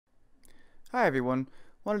Hi everyone,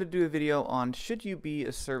 wanted to do a video on should you be a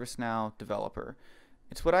ServiceNow developer.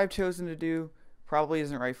 It's what I've chosen to do, probably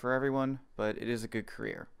isn't right for everyone, but it is a good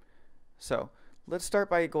career. So let's start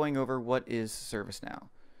by going over what is ServiceNow.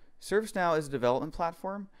 ServiceNow is a development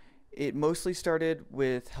platform. It mostly started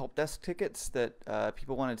with help desk tickets that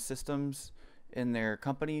people wanted systems in their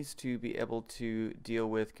companies to be able to deal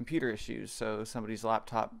with computer issues. So somebody's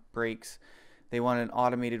laptop breaks, they want an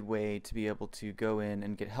automated way to be able to go in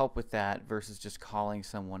and get help with that versus just calling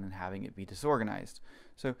someone and having it be disorganized.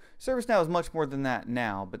 So ServiceNow is much more than that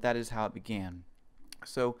now, but that is how it began.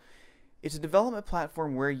 So it's a development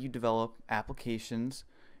platform where you develop applications,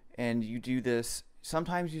 and you do this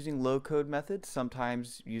sometimes using low-code methods,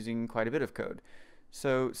 sometimes using quite a bit of code.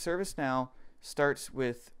 So ServiceNow starts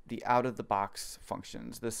with the out-of-the-box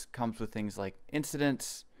functions. This comes with things like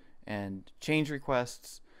incidents and change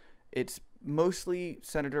requests. It's mostly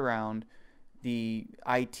centered around the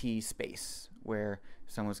IT space, where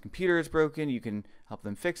if someone's computer is broken, you can help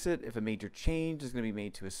them fix it. If a major change is going to be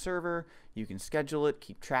made to a server, you can schedule it,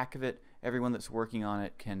 keep track of it. Everyone that's working on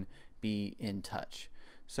it can be in touch.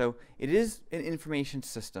 So it is an information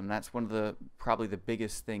system. That's one of the probably the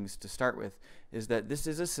biggest things to start with, is that this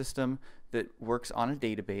is a system that works on a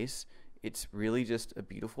database. It's really just a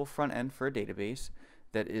beautiful front end for a database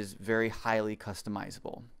that is very highly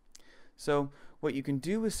customizable. So what you can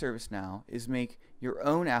do with ServiceNow is make your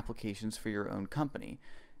own applications for your own company.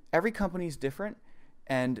 Every company is different,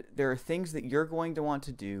 and there are things that you're going to want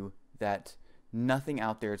to do that nothing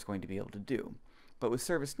out there is going to be able to do. But with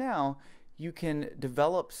ServiceNow, you can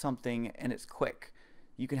develop something and it's quick.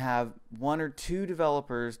 You can have 1 or 2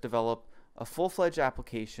 developers develop a full-fledged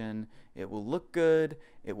application. It will look good,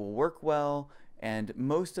 it will work well, and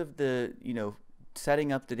most of the,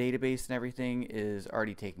 setting up the database and everything is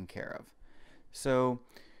already taken care of. So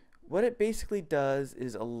what it basically does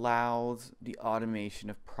is allows the automation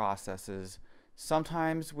of processes,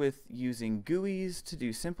 sometimes with using GUIs to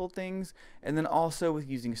do simple things, and then also with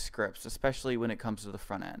using scripts, especially when it comes to the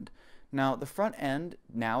front end. Now, the front end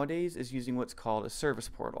nowadays is using what's called a service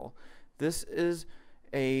portal. This is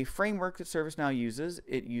a framework that ServiceNow uses.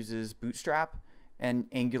 It uses Bootstrap and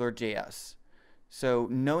Angular JS. So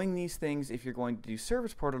knowing these things, if you're going to do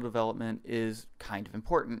service portal development, is kind of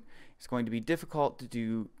important. It's going to be difficult to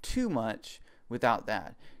do too much without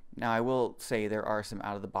that. Now, I will say there are some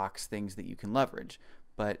out-of-the-box things that you can leverage,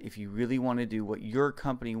 but if you really want to do what your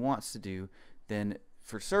company wants to do, then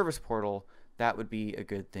for service portal, that would be a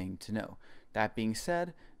good thing to know. That being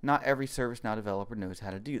said, not every ServiceNow developer knows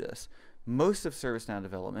how to do this. Most of ServiceNow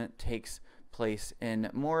development takes place in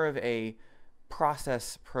more of a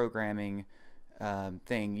process programming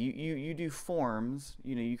thing. You do forms,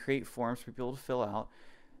 you create forms for people to fill out.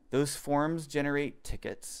 Those forms generate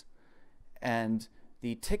tickets, and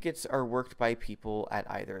the tickets are worked by people at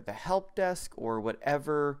either the help desk or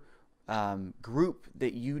whatever group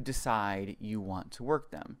that you decide you want to work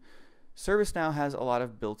them. ServiceNow has a lot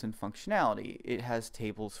of built-in functionality. It has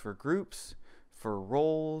tables for groups, for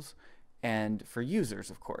roles, and for users,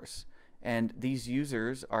 of course. And these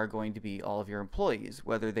users are going to be all of your employees,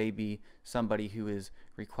 whether they be somebody who is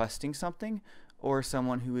requesting something or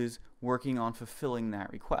someone who is working on fulfilling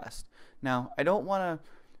that request. Now, I don't want to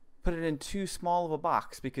put it in too small of a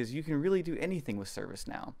box, because you can really do anything with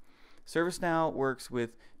ServiceNow. ServiceNow works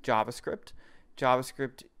with JavaScript.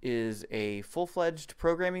 JavaScript is a full-fledged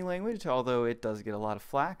programming language, although it does get a lot of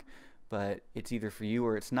flack, but it's either for you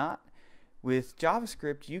or it's not. With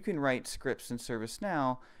JavaScript, you can write scripts in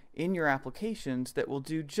ServiceNow in your applications that will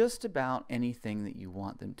do just about anything that you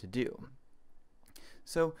want them to do.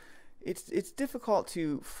 So it's difficult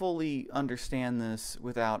to fully understand this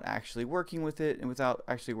without actually working with it and without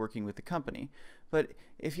actually working with the company. But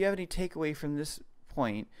if you have any takeaway from this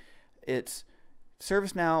point, it's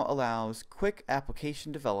ServiceNow allows quick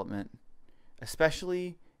application development,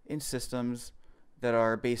 especially in systems that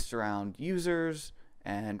are based around users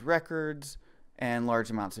and records and large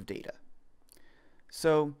amounts of data.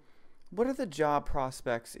 So what are the job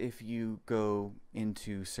prospects if you go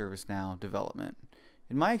into ServiceNow development?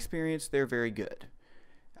 In my experience, they're very good.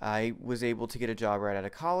 I was able to get a job right out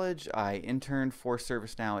of college. I interned for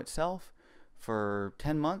ServiceNow itself for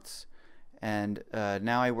 10 months, and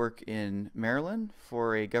now I work in Maryland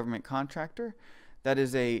for a government contractor. That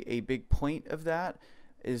is a big point of that,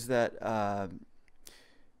 is that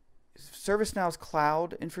ServiceNow's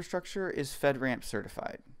cloud infrastructure is Fedramp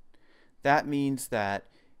Certified. That means that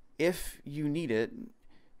if you need it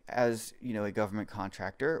as a government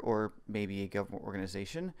contractor or maybe a government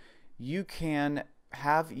organization, you can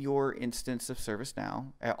have your instance of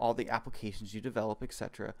ServiceNow, all the applications you develop,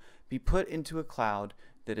 etc., be put into a cloud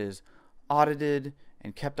that is audited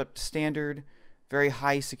and kept up to standard, very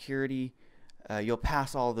high security. You'll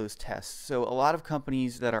pass all those tests. So a lot of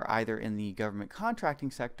companies that are either in the government contracting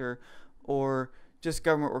sector or just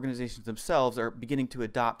government organizations themselves are beginning to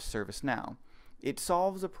adopt ServiceNow. It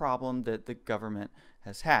solves a problem that the government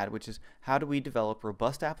has had, which is how do we develop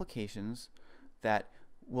robust applications that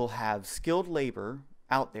will have skilled labor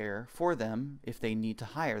out there for them if they need to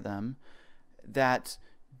hire them that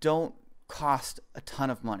don't cost a ton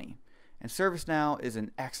of money. And ServiceNow is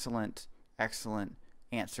an excellent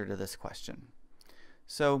answer to this question.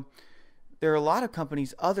 So there are a lot of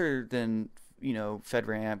companies other than,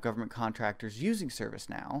 Fedramp, government contractors using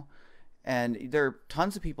ServiceNow, and there are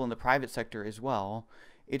tons of people in the private sector as well.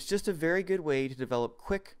 It's just a very good way to develop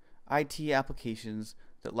quick IT applications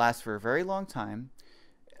that last for a very long time.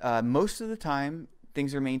 Most of the time,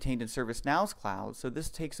 things are maintained in ServiceNow's cloud, so this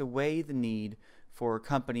takes away the need for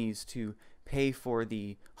companies to pay for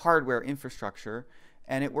the hardware infrastructure,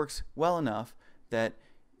 and it works well enough that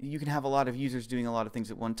you can have a lot of users doing a lot of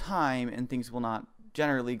things at one time, and things will not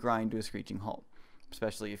generally grind to a screeching halt,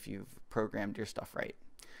 especially if you've programmed your stuff right.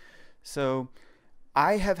 So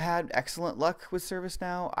I have had excellent luck with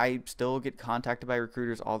ServiceNow. I still get contacted by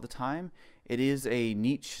recruiters all the time. It is a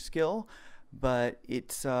niche skill, but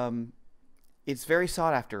it's very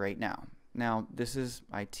sought after right now. Now, this is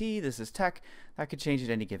IT, this is tech. That could change at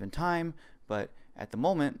any given time, but at the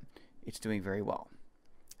moment, it's doing very well.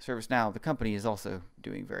 ServiceNow, the company, is also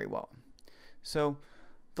doing very well. So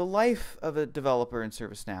the life of a developer in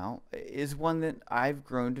ServiceNow is one that I've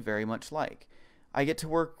grown to very much like. I get to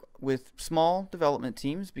work with small development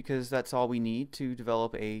teams because that's all we need to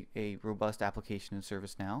develop a robust application in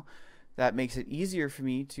ServiceNow. That makes it easier for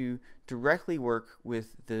me to directly work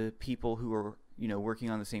with the people who are working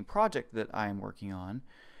on the same project that I am working on.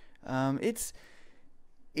 It's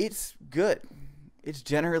good. It's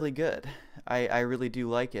generally good. I really do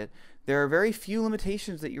like it. There are very few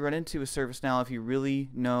limitations that you run into with ServiceNow if you really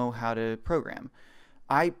know how to program.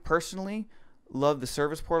 I personally love the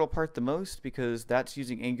service portal part the most because that's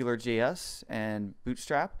using Angular JS and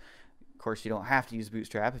Bootstrap. Of course, you don't have to use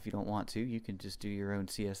Bootstrap if you don't want to. You can just do your own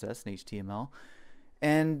CSS and HTML.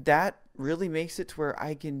 And that really makes it to where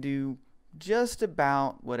I can do just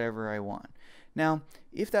about whatever I want. Now,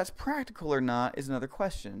 if that's practical or not is another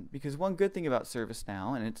question, because one good thing about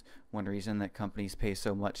ServiceNow, and it's one reason that companies pay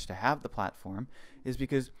so much to have the platform, is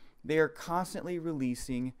because they are constantly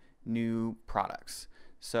releasing new products.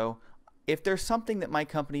 So if there's something that my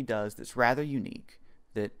company does that's rather unique,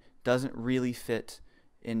 that doesn't really fit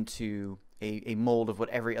into a mold of what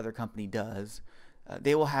every other company does,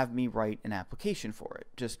 they will have me write an application for it,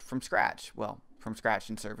 just from scratch. Well, from scratch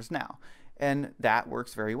in ServiceNow. And that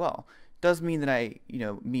works very well. Does mean that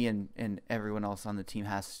me and everyone else on the team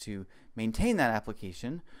has to maintain that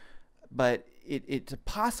application, but it's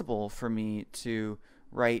possible for me to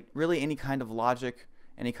write really any kind of logic,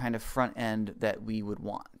 any kind of front end that we would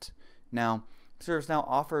want. Now, ServiceNow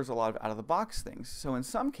offers a lot of out-of-the-box things. So in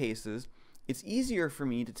some cases, it's easier for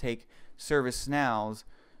me to take ServiceNow's,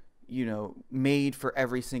 made for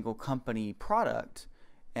every single company product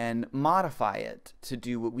and modify it to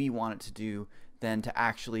do what we want it to do than to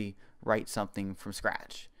actually write something from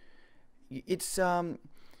scratch. It's kind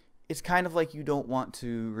of like you don't want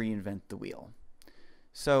to reinvent the wheel.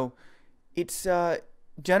 So it's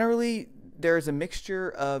generally there's a mixture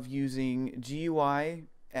of using GUI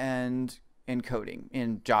and coding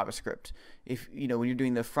in JavaScript. If when you're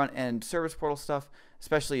doing the front end service portal stuff,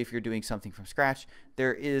 especially if you're doing something from scratch,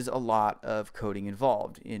 there is a lot of coding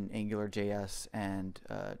involved in Angular JS and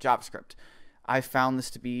JavaScript. I found this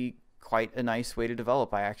to be quite a nice way to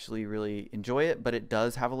develop. I actually really enjoy it, but it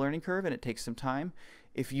does have a learning curve and it takes some time.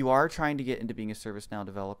 If you are trying to get into being a ServiceNow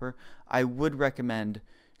developer, I would recommend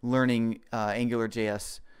learning Angular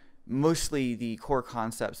JS, mostly the core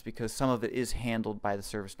concepts, because some of it is handled by the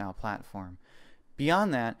ServiceNow platform.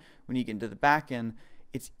 Beyond that, when you get into the back end,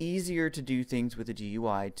 it's easier to do things with the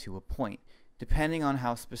GUI to a point, depending on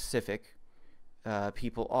how specific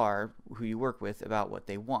people are who you work with about what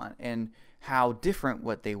they want and how different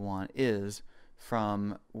what they want is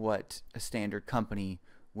from what a standard company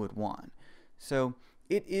would want. So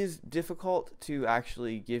it is difficult to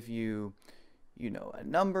actually give you a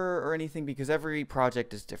number or anything, because every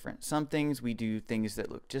project is different. Some things we do things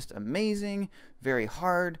that look just amazing, very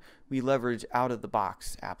hard. We leverage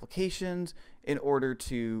out-of-the-box applications in order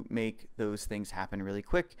to make those things happen really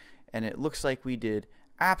quick, and it looks like we did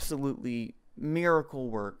absolutely miracle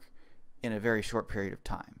work in a very short period of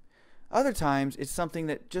time. Other times it's something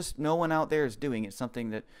that just no one out there is doing. It's something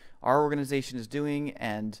that our organization is doing,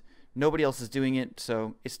 and Nobody else is doing it,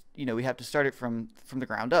 so it's, we have to start it from the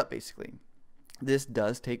ground up, basically. This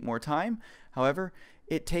does take more time. However,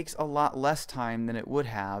 it takes a lot less time than it would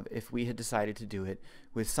have if we had decided to do it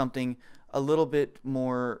with something a little bit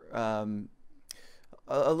more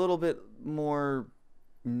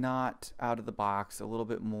not out of the box, a little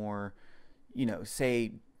bit more,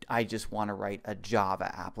 say I just want to write a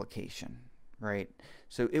Java application, right?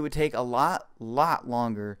 So it would take a lot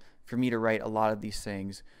longer for me to write a lot of these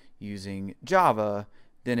things using Java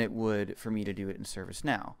than it would for me to do it in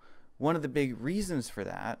ServiceNow. One of the big reasons for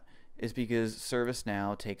that is because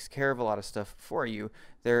ServiceNow takes care of a lot of stuff for you.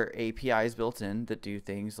 There are APIs built in that do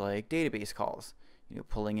things like database calls,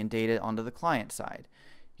 pulling in data onto the client side.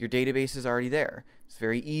 Your database is already there. It's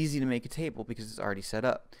very easy to make a table because it's already set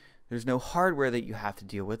up. There's no hardware that you have to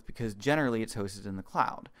deal with because generally it's hosted in the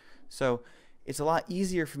cloud. So it's a lot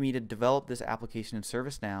easier for me to develop this application in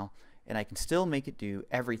ServiceNow, and I can still make it do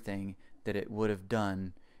everything that it would have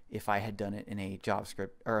done if I had done it in a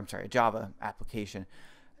a Java application.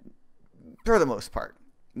 For the most part.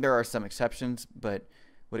 There are some exceptions, but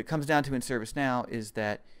what it comes down to in ServiceNow is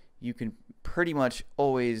that you can pretty much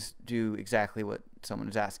always do exactly what someone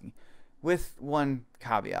is asking, with one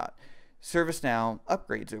caveat. ServiceNow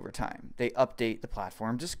upgrades over time. They update the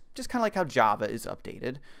platform, just kind of like how Java is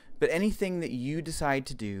updated. But anything that you decide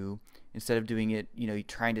to do, instead of doing it,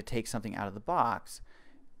 trying to take something out of the box,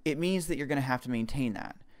 it means that you're going to have to maintain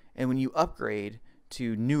that. And when you upgrade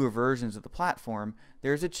to newer versions of the platform,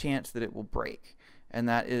 there's a chance that it will break. And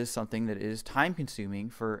that is something that is time consuming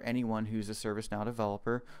for anyone who's a ServiceNow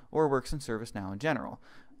developer or works in ServiceNow in general.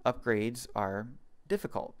 Upgrades are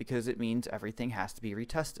difficult because it means everything has to be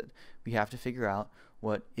retested. We have to figure out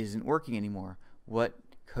what isn't working anymore, what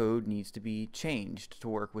code needs to be changed to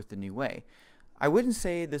work with the new way. I wouldn't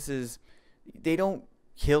say they don't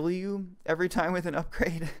kill you every time with an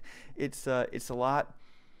upgrade. It's a lot.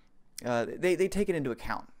 They take it into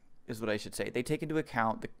account, is what I should say. They take into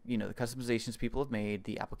account the customizations people have made,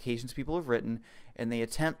 the applications people have written, and they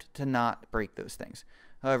attempt to not break those things.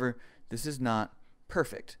 However, this is not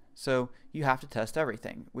perfect, so you have to test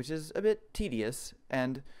everything, which is a bit tedious,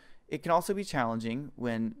 and it can also be challenging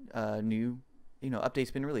when new update's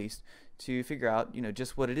been released to figure out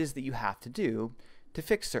just what it is that you have to do to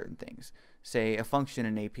fix certain things. Say a function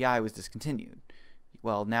in an API was discontinued.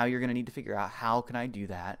 Well, now you're going to need to figure out how can I do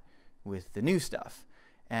that with the new stuff.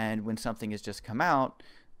 And when something has just come out,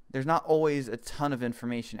 there's not always a ton of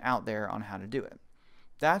information out there on how to do it.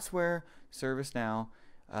 That's where ServiceNow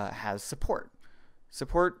has support.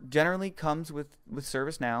 Support generally comes with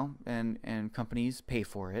ServiceNow, and companies pay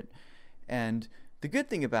for it. And the good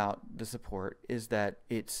thing about the support is that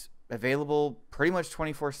it's available pretty much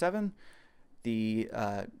 24/7. The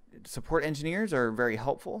support engineers are very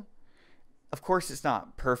helpful. Of course, it's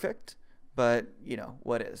not perfect, but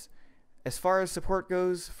what is. As far as support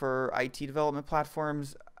goes for IT development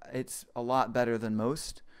platforms, it's a lot better than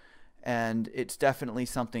most, and it's definitely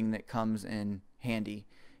something that comes in handy.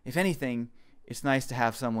 If anything, it's nice to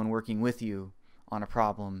have someone working with you on a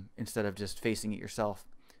problem instead of just facing it yourself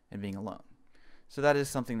and being alone. So that is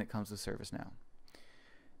something that comes with ServiceNow.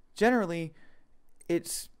 Generally,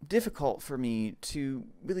 it's difficult for me to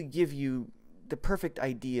really give you the perfect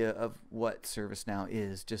idea of what ServiceNow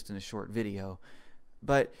is just in a short video,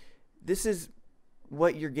 but this is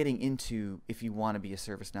what you're getting into if you want to be a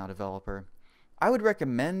ServiceNow developer. I would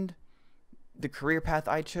recommend the career path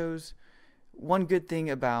I chose. One good thing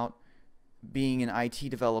about being an IT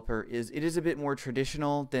developer is it is a bit more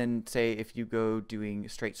traditional than, say, if you go doing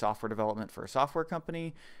straight software development for a software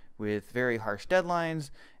company with very harsh deadlines,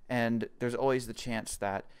 and there's always the chance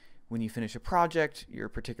that when you finish a project, your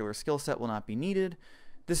particular skill set will not be needed.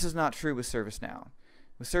 This is not true with ServiceNow.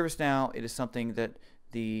 With ServiceNow, it is something that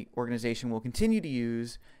the organization will continue to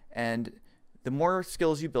use, and the more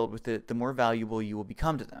skills you build with it, the more valuable you will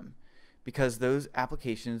become to them, because those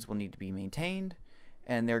applications will need to be maintained,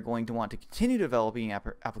 and they're going to want to continue developing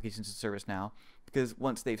applications in ServiceNow, because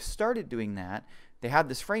once they've started doing that, they have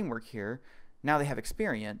this framework here, now they have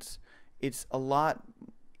experience. It's a lot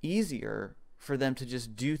easier for them to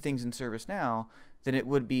just do things in ServiceNow than it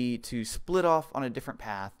would be to split off on a different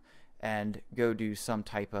path and go do some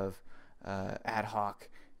type of ad hoc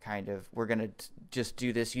kind of, we're going to just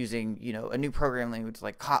do this using a new programming language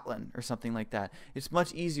like Kotlin or something like that. It's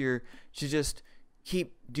much easier to just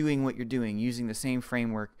keep doing what you're doing using the same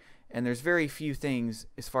framework, and there's very few things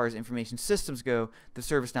as far as information systems go that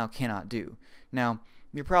ServiceNow cannot do. Now,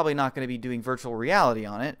 you're probably not going to be doing virtual reality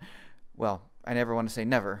on it. Well, I never want to say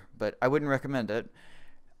never, but I wouldn't recommend it.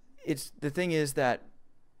 The thing is that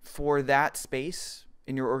for that space,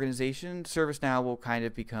 in your organization, ServiceNow will kind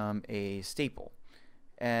of become a staple.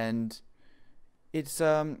 And it's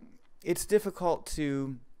difficult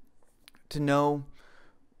to know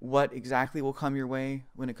what exactly will come your way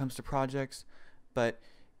when it comes to projects, but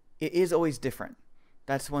it is always different.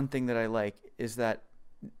 That's one thing that I like, is that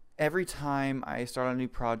every time I start on a new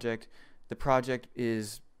project, the project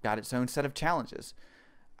is got its own set of challenges.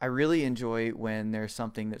 I really enjoy when there's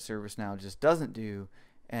something that ServiceNow just doesn't do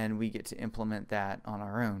and we get to implement that on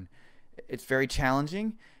our own. It's very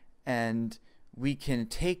challenging, and we can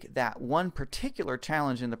take that one particular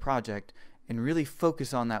challenge in the project and really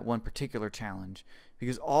focus on that one particular challenge,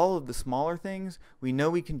 because all of the smaller things we know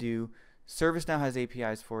we can do. ServiceNow has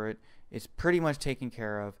APIs for it. It's pretty much taken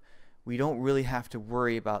care of. We don't really have to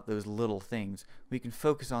worry about those little things. We can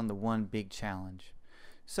focus on the one big challenge.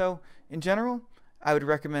 So in general, I would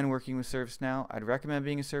recommend working with ServiceNow. I'd recommend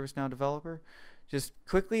being a ServiceNow developer. Just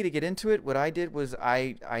quickly to get into it, what I did was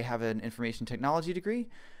I have an information technology degree.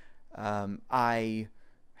 I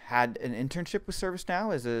had an internship with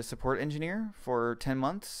ServiceNow as a support engineer for 10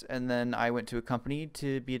 months, and then I went to a company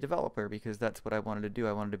to be a developer because that's what I wanted to do.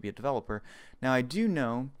 I wanted to be a developer. Now, I do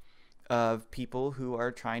know of people who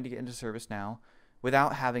are trying to get into ServiceNow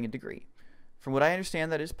without having a degree. From what I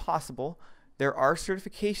understand, that is possible. There are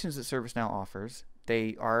certifications that ServiceNow offers.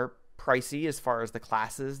 They are pricey as far as the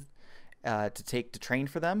classes to train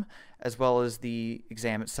for them, as well as the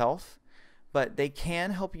exam itself. But they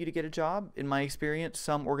can help you to get a job. In my experience,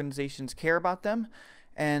 some organizations care about them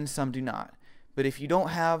and some do not. But if you don't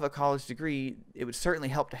have a college degree, it would certainly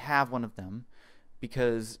help to have one of them,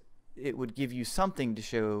 because it would give you something to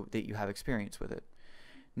show that you have experience with it.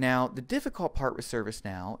 Now, the difficult part with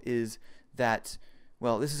ServiceNow is that,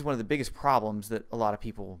 well, this is one of the biggest problems that a lot of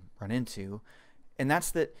people run into, and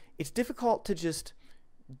that's that it's difficult to just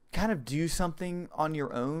kind of do something on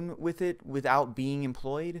your own with it without being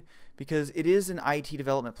employed, because it is an IT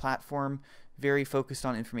development platform very focused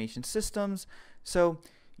on information systems. So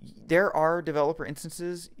there are developer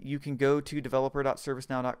instances. You can go to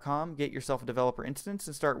developer.servicenow.com, get yourself a developer instance,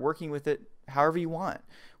 and start working with it however you want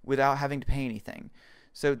without having to pay anything.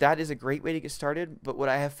 So that is a great way to get started. But what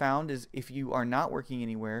I have found is if you are not working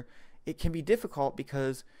anywhere, it can be difficult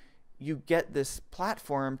because you get this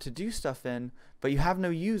platform to do stuff in, but you have no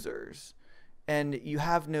users and you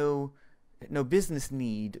have no business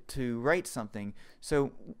need to write something.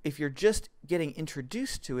 So if you're just getting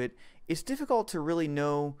introduced to it, it's difficult to really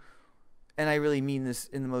know, and I really mean this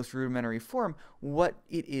in the most rudimentary form, what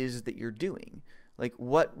it is that you're doing. Like,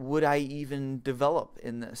 what would I even develop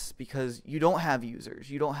in this? Because you don't have users,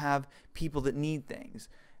 you don't have people that need things.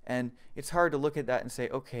 And it's hard to look at that and say,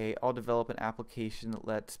 okay, I'll develop an application that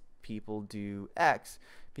lets people do X,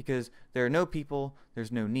 because there are no people,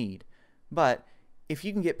 there's no need. But if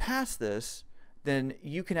you can get past this, then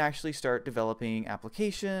you can actually start developing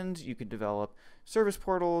applications, you can develop service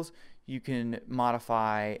portals, you can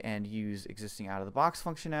modify and use existing out-of-the-box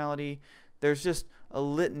functionality. There's just a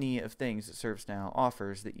litany of things that ServiceNow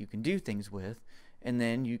offers that you can do things with, and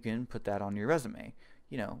then you can put that on your resume,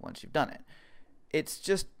 once you've done it. It's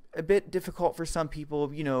just a bit difficult for some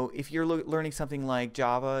people. If you're learning something like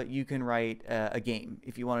Java, you can write a game.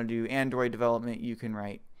 If you want to do Android development, you can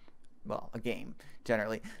write, well, a game,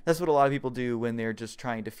 generally. That's what a lot of people do when they're just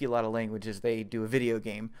trying to feel out a language, is they do a video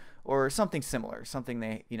game or something similar, something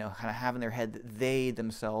they, kind of have in their head that they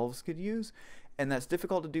themselves could use. And that's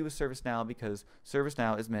difficult to do with ServiceNow because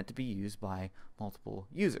ServiceNow is meant to be used by multiple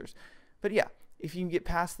users. But yeah, if you can get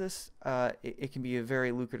past this, it can be a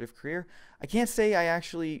very lucrative career. I can't say I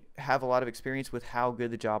actually have a lot of experience with how good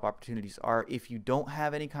the job opportunities are if you don't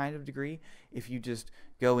have any kind of degree. If you just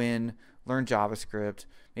go in, learn JavaScript,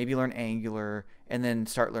 maybe learn Angular, and then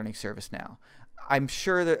start learning ServiceNow. I'm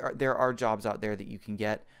sure that there are jobs out there that you can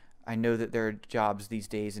get. I know that there are jobs these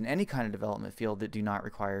days in any kind of development field that do not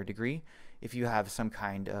require a degree. If you have some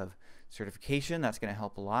kind of certification, that's going to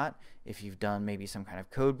help a lot. If you've done maybe some kind of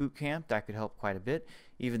code boot camp, that could help quite a bit.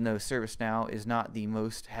 Even though ServiceNow is not the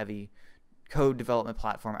most heavy code development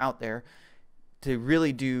platform out there, to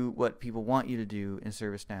really do what people want you to do in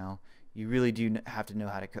ServiceNow, you really do have to know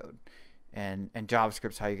how to code. And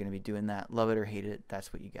JavaScript's how you're going to be doing that. Love it or hate it,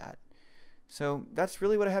 that's what you got. So that's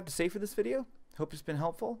really what I have to say for this video. Hope it's been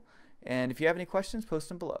helpful. And if you have any questions, post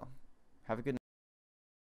them below. Have a good night.